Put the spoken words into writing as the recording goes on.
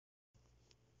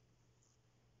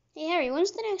Gary,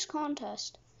 when's the next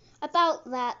contest?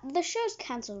 About that, the show's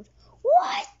cancelled.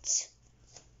 What?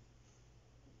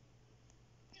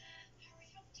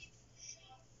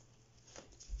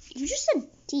 You just said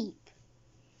deep.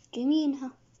 Do you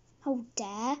mean how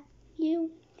dare you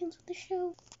cancel the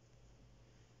show?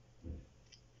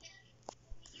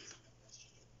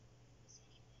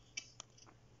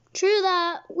 True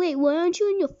that. Wait, why aren't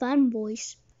you in your fan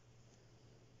voice?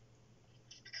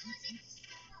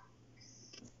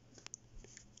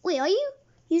 Wait, are you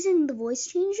using the voice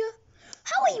changer?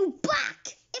 How are you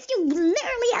back if you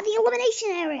literally had the elimination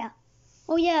area?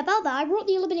 Oh yeah, about that, I brought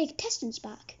the eliminated contestants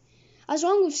back. I was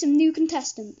wrong with some new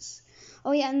contestants.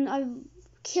 Oh yeah, and I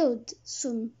killed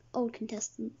some old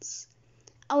contestants.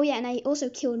 Oh yeah, and I also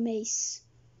killed Mace.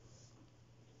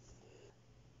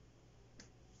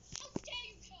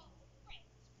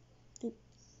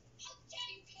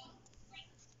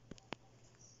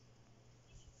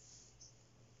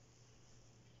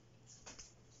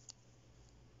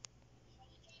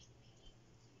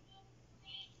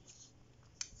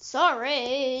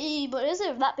 Sorry, but is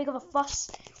it that big of a fuss?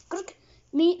 Gotta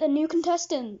meet the new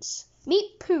contestants.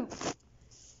 Meet Poop.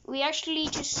 We actually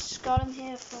just got him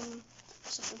here from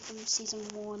something from season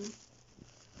 1.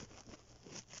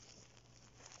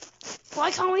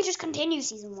 Why can't we just continue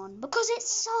season 1? Because it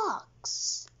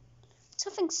sucks.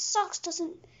 Something sucks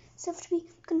doesn't have to be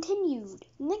continued.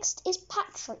 Next is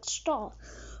Patrick Star.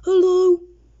 Hello.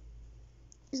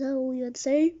 Is that all you had to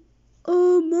say? I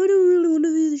don't really want to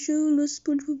do the show unless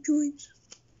SpongeBob joins.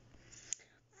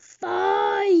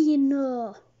 Fine.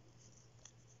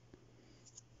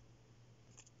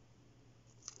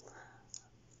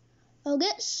 I'll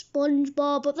get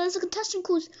SpongeBob, but there's a contestant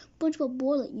called SpongeBob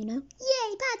Wallet, you know?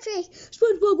 Yay, Patrick!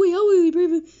 SpongeBob, wait, how are we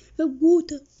breathing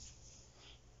water?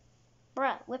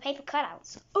 Bruh, we're paper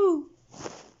cutouts. Oh.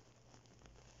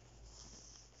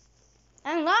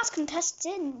 And last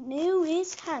contestant new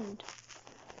is Hand.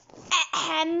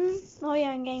 Oh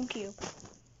yeah, on GameCube.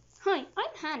 Hi,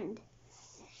 I'm Hand.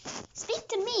 Speak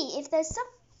to me if there's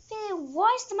something.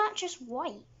 Why is the map just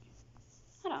white?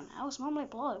 I don't know, it's normally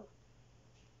blue.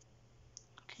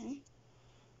 Okay.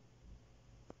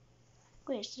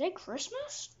 Wait, is today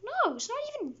Christmas? No, it's not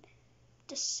even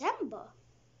December.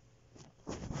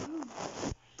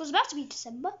 It was about to be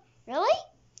December. Really?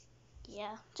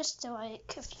 Yeah, just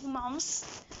like a few months.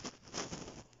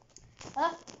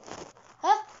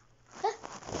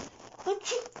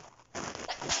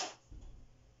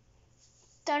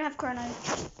 Don't have chrono.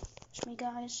 Just me,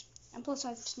 guys. And plus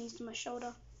I've sneezed on my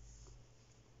shoulder.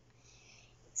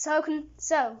 So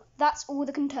that's all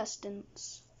the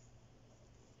contestants.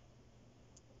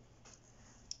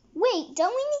 Wait,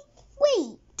 don't we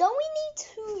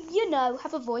need to,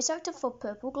 have a voice actor for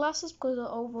purple glasses because the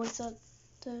old voice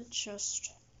actor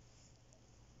just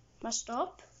messed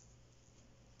up?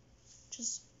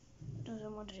 Just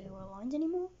doesn't want to do her lines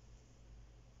anymore?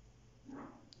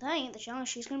 That ain't the challenge.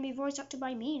 She's going to be voice acted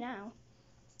by me now.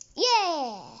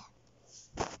 Yeah!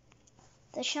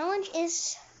 The challenge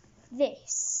is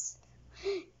this.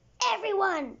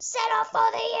 Everyone, set off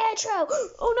for the intro!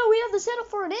 Oh no, we have the setup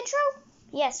for an intro?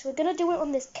 Yes, we're going to do it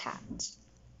on this cat.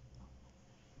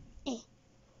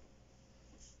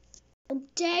 How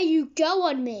dare you go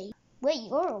on me? Wait,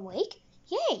 you're awake?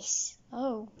 Yes.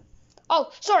 Oh,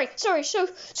 sorry. So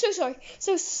sorry.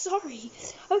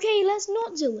 Okay, let's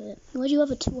not do it. Why do you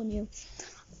have a 2 on you?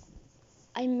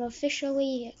 I'm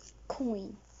officially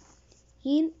coin.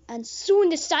 And soon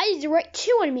decided to write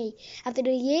 2 on me after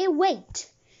the year wait.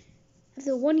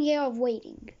 After 1 year of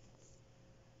waiting.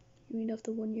 You mean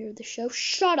after 1 year of the show?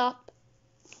 Shut up.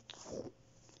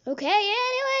 Okay,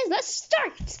 anyways, let's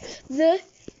start the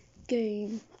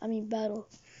battle.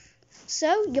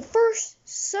 So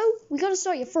we gotta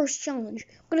start your first challenge.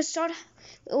 It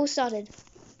all started.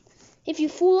 If you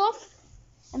fall off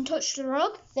and touch the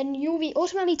rug, then you'll be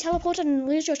automatically teleported and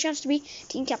lose your chance to be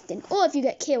team captain. Or if you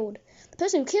get killed, the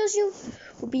person who kills you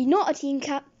will be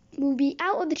will be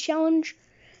out of the challenge,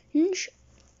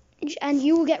 and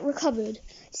you will get recovered.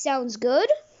 Sounds good?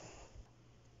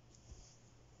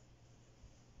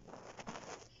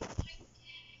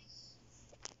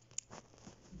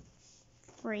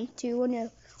 3, 2, 1, no.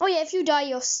 Oh yeah, if you die,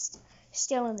 you're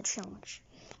still in the challenge.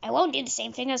 I won't do the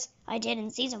same thing as I did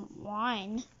in season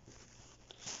 1.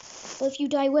 But if you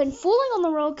die when falling on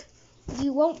the rug,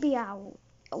 you won't be out.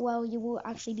 Well, you will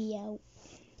actually be out.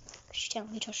 Because you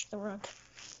technically touched the rug.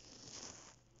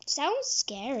 Sounds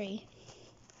scary.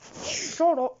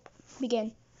 Shut up.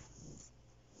 Begin.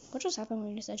 What just happened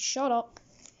when you said shut up?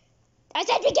 I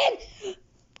said begin!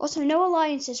 Also, no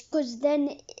alliances, because then,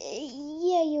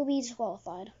 yeah, you'll be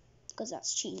disqualified. Because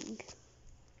that's cheating.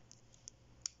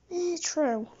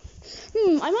 True.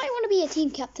 I might want to be a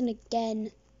team captain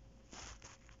again.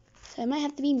 So I might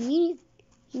have to be me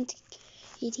a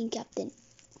team captain.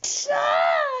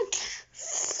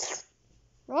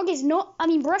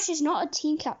 Brush is not a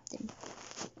team captain.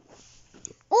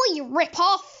 Oh, you rip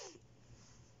off!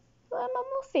 I'm a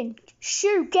muffin.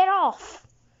 Shoo, get off!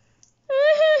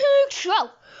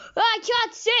 I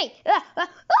can't see!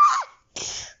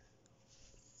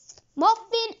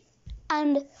 Muffin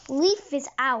and Leaf is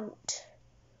out.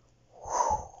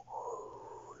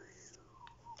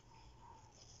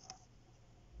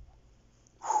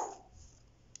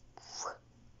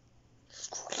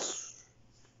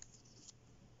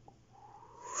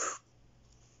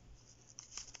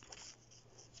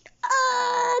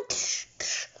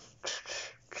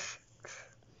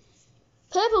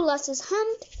 Purple lost his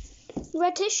hand.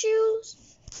 Red tissues.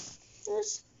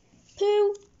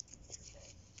 Poo.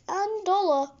 And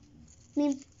dollar.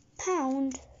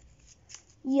 Pound.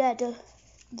 Yeah,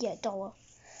 dollar.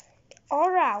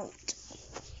 Are out.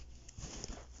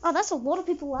 Oh, that's a lot of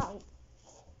people out.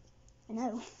 I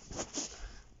know.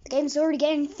 The game's already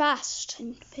getting fast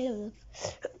and competitive.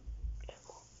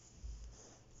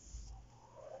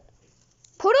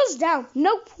 Put us down.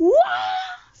 Nope.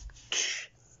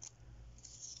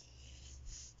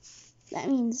 That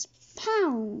means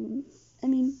pound.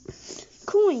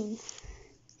 Coin.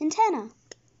 Antenna.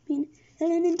 An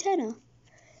antenna.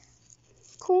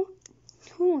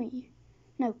 Coin.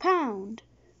 No, pound.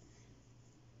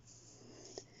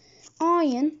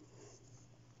 Iron.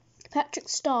 Patrick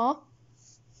Star.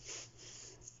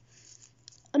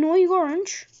 Annoying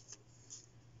Orange.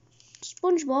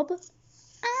 SpongeBob.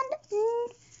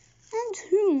 And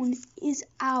Hoon is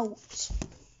out.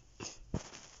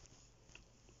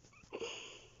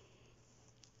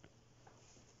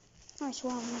 Nice,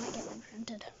 well, we might get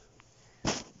reprinted.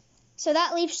 So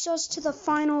that leaves us to the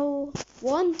final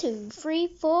 1, 2, 3,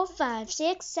 4, 5,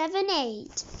 6, 7,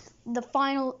 8. The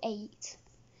final 8.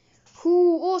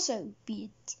 Who also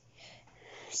beat.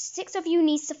 6 of you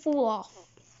needs to fall off.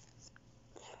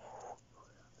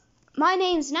 My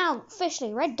name's now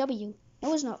officially Red W.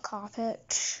 No, it's not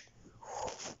Carpet.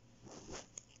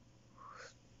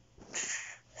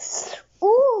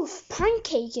 Ooh,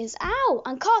 Pancake is out.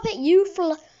 And Carpet, you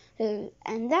for...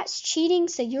 and that's cheating,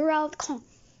 so you're out of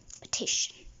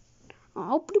competition.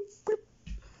 Oh, bloop, bloop.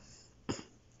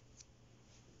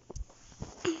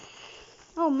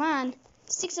 Oh man,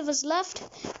 6 of us left.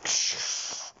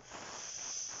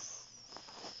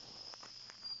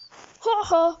 Ha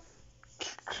ha.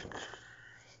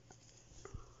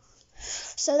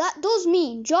 So that does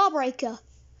mean Jawbreaker,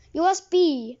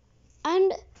 USB,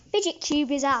 and Fidget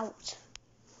Cube is out.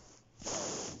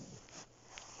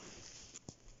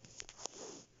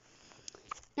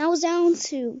 Now it's down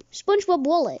to SpongeBob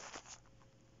Wallet,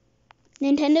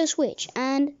 Nintendo Switch,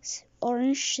 and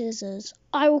Orange Scissors.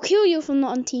 I will kill you if I'm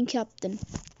not on Team Captain.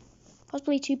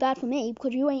 Possibly too bad for me,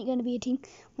 because you ain't going to be a team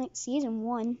like Season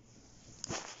 1.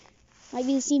 Might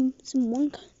be some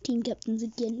one team captains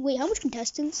again. Wait, how much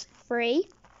contestants? 3?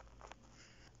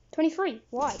 23.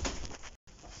 Why?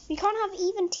 We can't have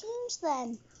even teams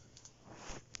then.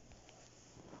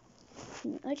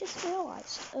 I just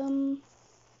realized.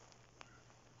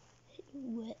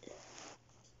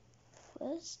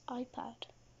 Where's iPad?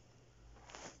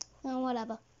 Oh,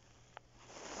 whatever.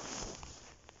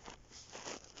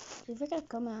 Is it gonna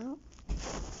come out?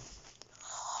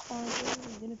 Oh,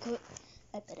 I'm gonna put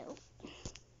iPad out.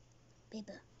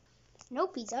 Paper.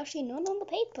 Nope, he's actually not on the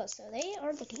paper, so they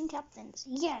are the team captains.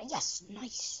 Yeah, yes,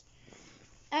 nice.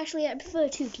 Actually, I prefer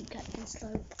 2 team captains,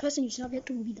 though. The person who's not picked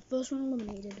will be the first one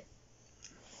eliminated.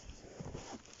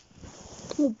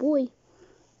 Oh boy.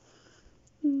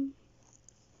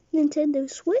 Nintendo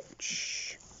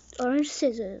Switch. Orange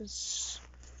Scissors.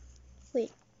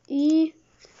 Wait,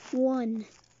 E1.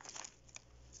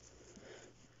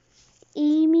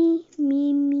 Amy,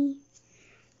 Mimi,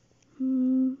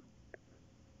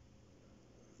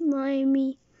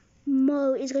 Mimey,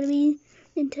 Mo is gonna be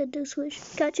Nintendo Switch.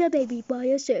 Catch a baby by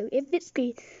yourself. If it's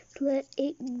green, let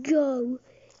it go.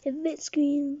 If it's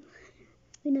green,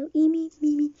 Amy,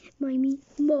 Mimi, Mimey,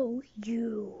 Mo,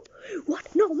 you. What?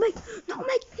 No, Meg! No,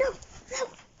 Meg! No!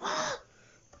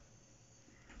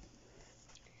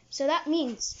 So that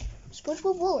means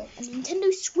SpongeBob Wallet and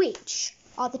Nintendo Switch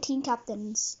are the team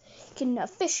captains. You can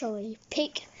officially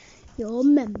pick your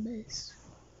members.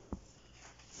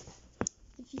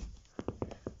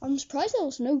 I'm surprised there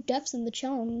was no deaths in the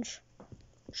challenge.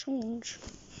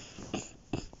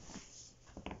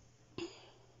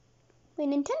 Wait,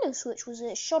 Nintendo Switch was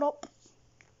it? Shut up.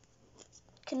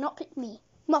 Cannot pick me.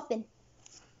 Muffin.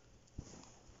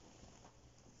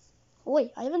 Oh,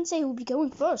 wait, I haven't said who will be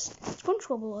going first.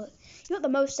 SpongeBob will. You got the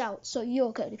most out, so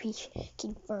you're going to be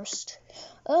picking first.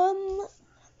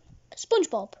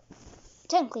 SpongeBob.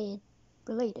 Technically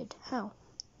related. How?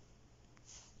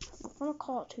 From a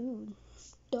cartoon.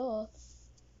 Duh.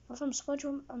 I'm from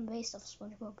SpongeBob. I'm based off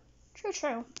SpongeBob. True.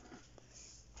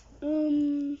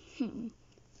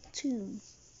 Two.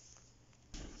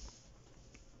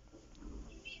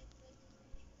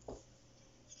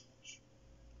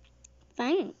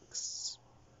 Thanks.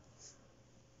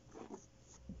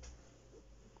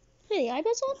 Hey, the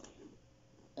iPad's on?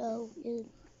 Oh, yeah.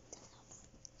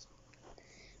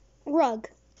 Rug.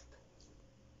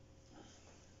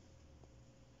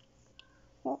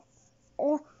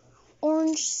 Or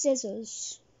orange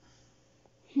scissors.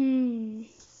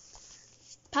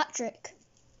 Patrick.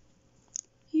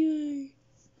 Yay.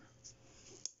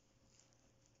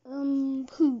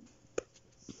 Poop.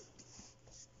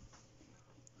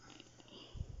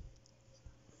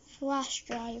 Flash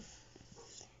drive.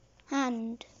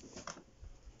 Hand.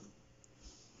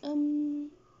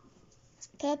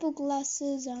 Purple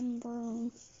glasses and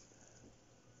brown.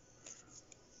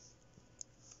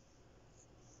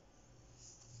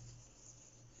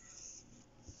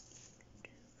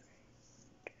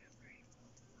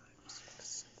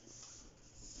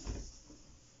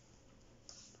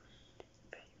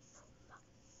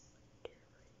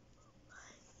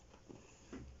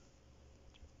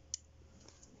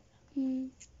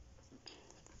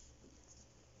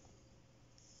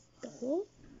 Doll.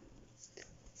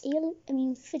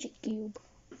 Fidget cube.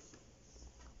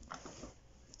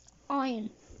 Iron.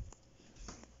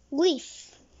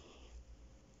 Leaf.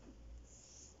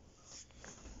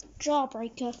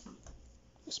 Jawbreaker.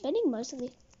 We're spending most of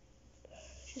it.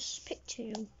 Just pick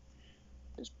two at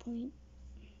this point.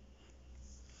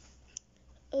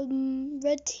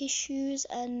 Red tissues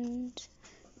and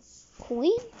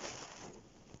coin.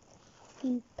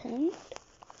 Pen.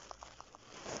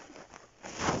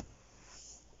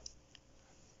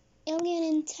 Alien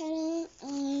antenna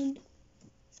and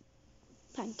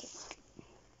pancake.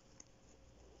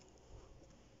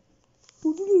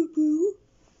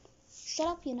 Shut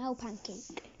up, you know,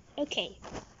 pancake. Okay.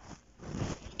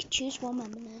 You can choose one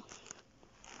member now.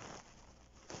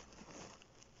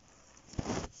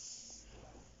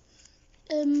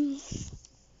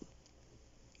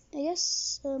 I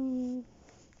guess,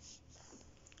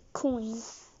 coin.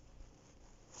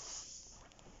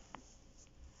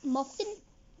 Muffin?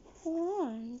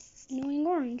 Orange. Annoying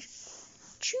orange.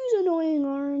 Choose annoying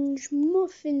orange.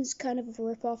 Muffin's kind of a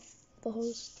rip-off the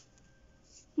host.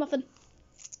 Muffin.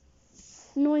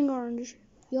 Annoying orange.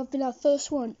 You have been our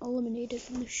first one eliminated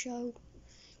from the show.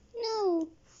 No.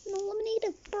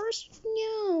 Eliminated first?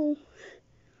 No.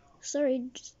 Sorry,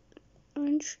 just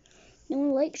orange. No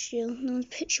one likes you. No one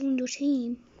picks you on your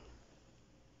team.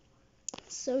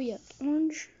 So yeah,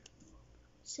 orange.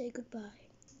 Say goodbye.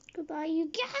 Goodbye, you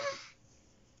guys.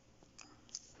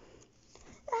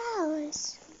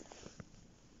 Alice.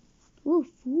 Ooh,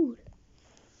 food.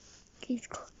 Okay.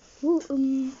 Ooh,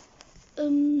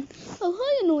 oh,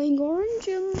 hi, annoying orange.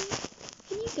 Here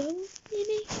you go,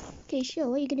 Nene. Okay, sure.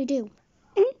 What are you gonna do?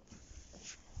 Did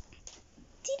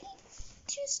he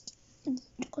just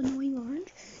annoying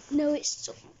orange? No, it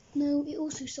sucked. No, it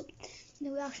also sucked.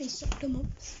 No, it actually sucked him up.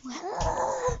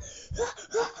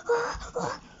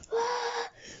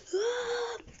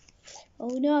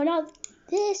 Oh no, not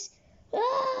this.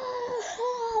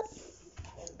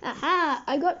 Aha!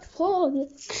 I got pulled. No!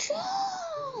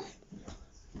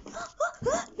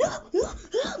 Help!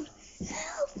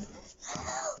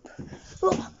 Help!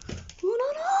 Oh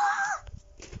no!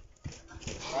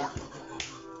 Help! Help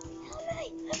me!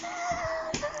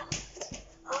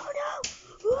 Oh no!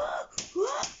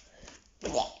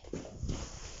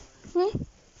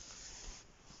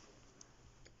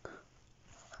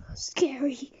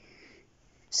 Scary.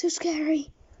 So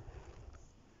scary.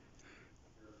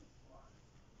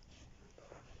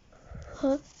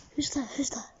 Huh? Who's that?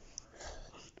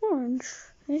 Orange.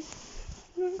 Hey?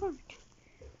 Orange.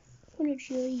 What did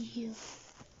you eat?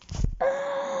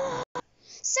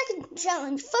 Second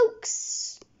challenge,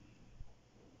 folks.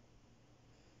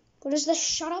 What is this?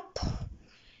 Shut up.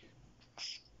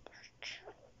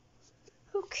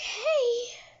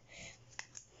 Okay.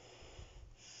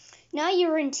 Now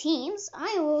you're in teams.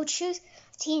 I will choose a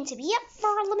team to be up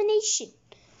for elimination.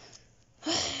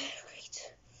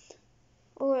 Great.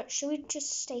 Or should we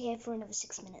just stay here for another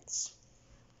 6 minutes?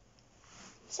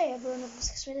 Stay here for another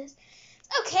 6 minutes.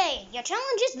 Okay, your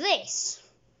challenge is this.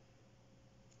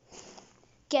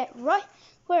 Get right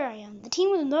where I am. The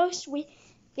team with the most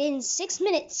within 6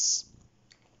 minutes.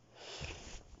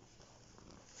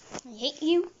 I hate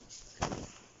you.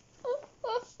 No,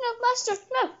 master,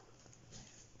 no.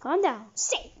 Calm down.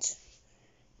 Sit.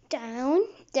 Down,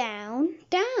 down,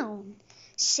 down.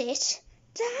 Sit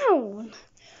down.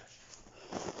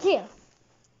 Here.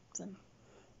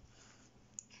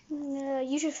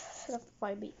 You should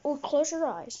find me. Or close your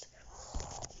eyes.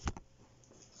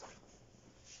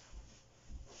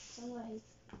 Anyway,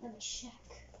 let me check.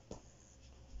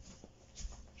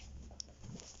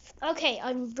 Okay,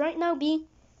 I'm right now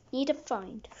need to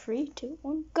find. 3, 2,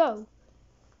 1, go.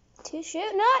 Tissue?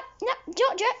 No,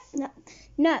 George,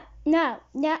 no.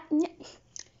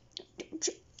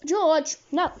 George,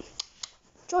 no.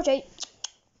 Georgie,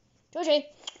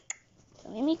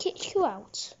 let me kick you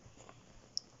out.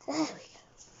 There we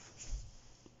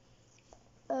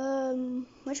go.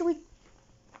 Where should we?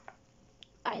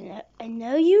 I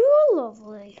know you are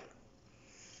lovely,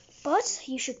 but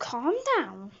you should calm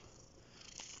down.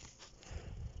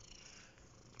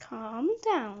 Calm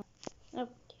down.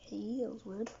 Okay, that was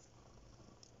weird.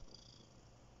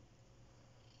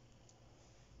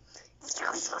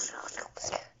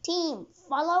 Team,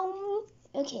 follow me.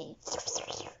 Okay.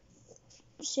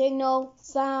 Signal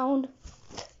found.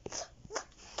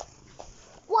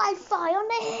 Wi-Fi on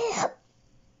the hill.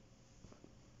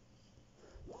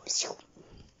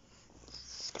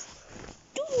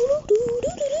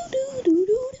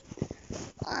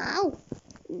 Wow,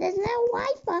 there's no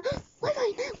Wi-Fi. Wi-Fi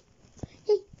now.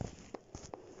 Hey.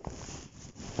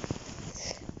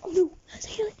 Oh no, there's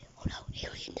alien. Oh no,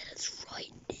 alien antenna's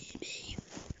right near me.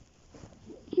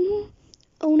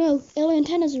 Oh no, alien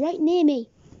antenna's right near me.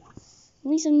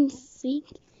 Reason freak.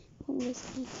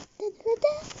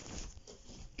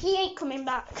 He ain't coming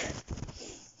back.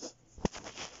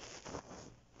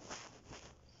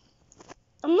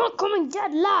 I'm not coming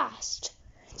dead last.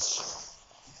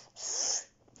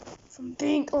 From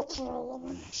being up for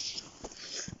 11.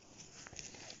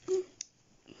 No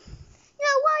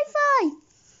Wi-Fi.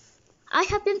 I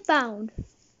have been found.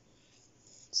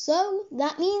 So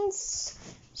that means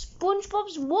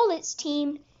SpongeBob's Wallet's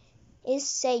team is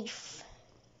safe.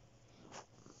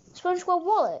 SpongeBob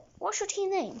Wallet, what's your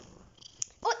team name?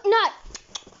 Oh no,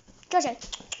 Georgie,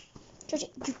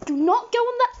 you do not go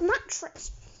on that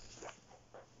mattress.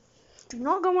 Do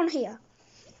not go on here.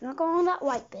 Do not go on that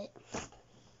white bit.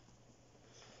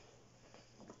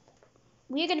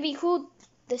 We're going to be called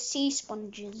the Sea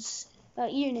Sponges.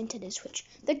 You Nintendo Switch.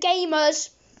 The Gamers.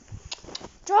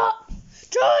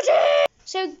 Georgie!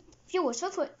 So, viewers,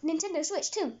 for Nintendo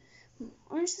Switch too.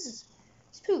 Orange scissors.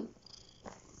 Spoon.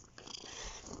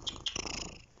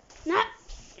 No,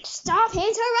 stop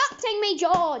interrupting me,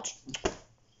 George.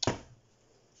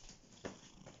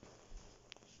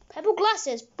 Pebble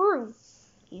glasses. Broom.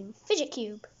 Fidget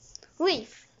cube.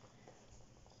 Leaf.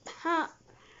 Pound.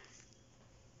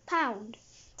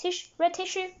 Red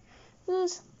tissue.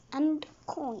 And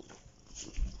coin.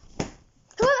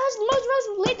 Whoever has the most votes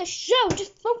will lead the show.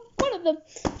 Just vote one of them.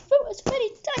 Vote as many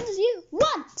times as you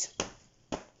want.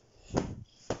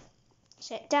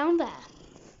 Sit down there.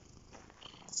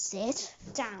 Sit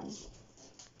down.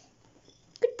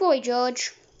 Good boy,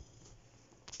 George.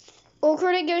 All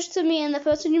credit goes to me and the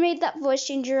person who made that voice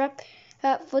changer up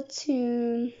for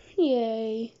tune.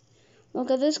 Yay.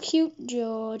 Look at this cute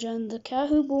George, and the cat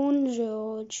who born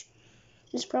George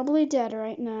is probably dead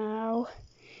right now.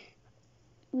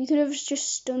 We could have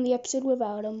just done the episode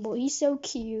without him, but he's so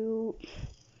cute.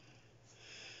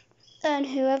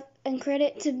 And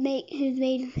credit to who's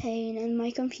made Pain and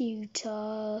my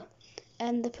computer,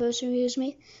 and the person who's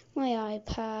made my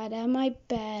iPad and my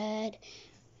bed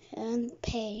and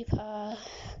paper.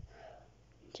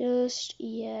 Just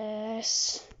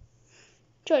yes.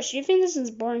 George, do you think this is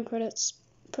boring credits?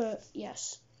 Put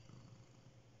yes.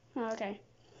 Oh, okay.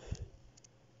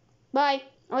 Bye.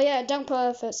 Oh yeah, don't put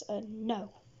efforts. No.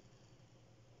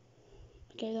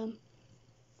 Okay then.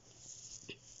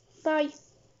 Bye.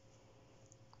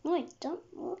 Wait, don't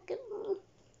look at me.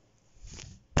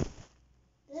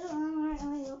 Alright, I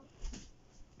can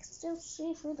still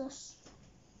see through this.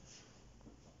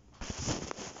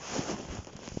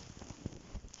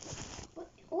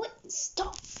 What?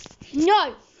 Stop.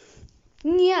 No.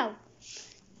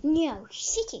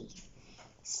 City.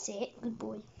 Sit, good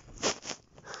boy.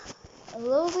 A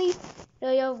lovely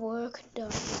day of work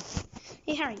done.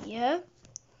 Hey Harry, yeah?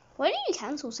 Why did you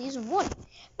cancel season 1?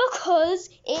 Because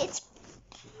it's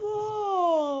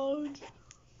hard.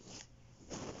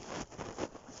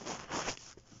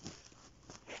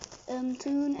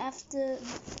 Soon after.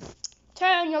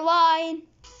 Turn your line.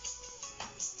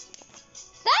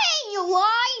 That ain't your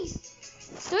line.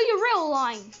 Do your real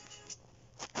line.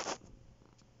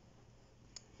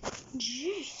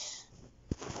 Jeez.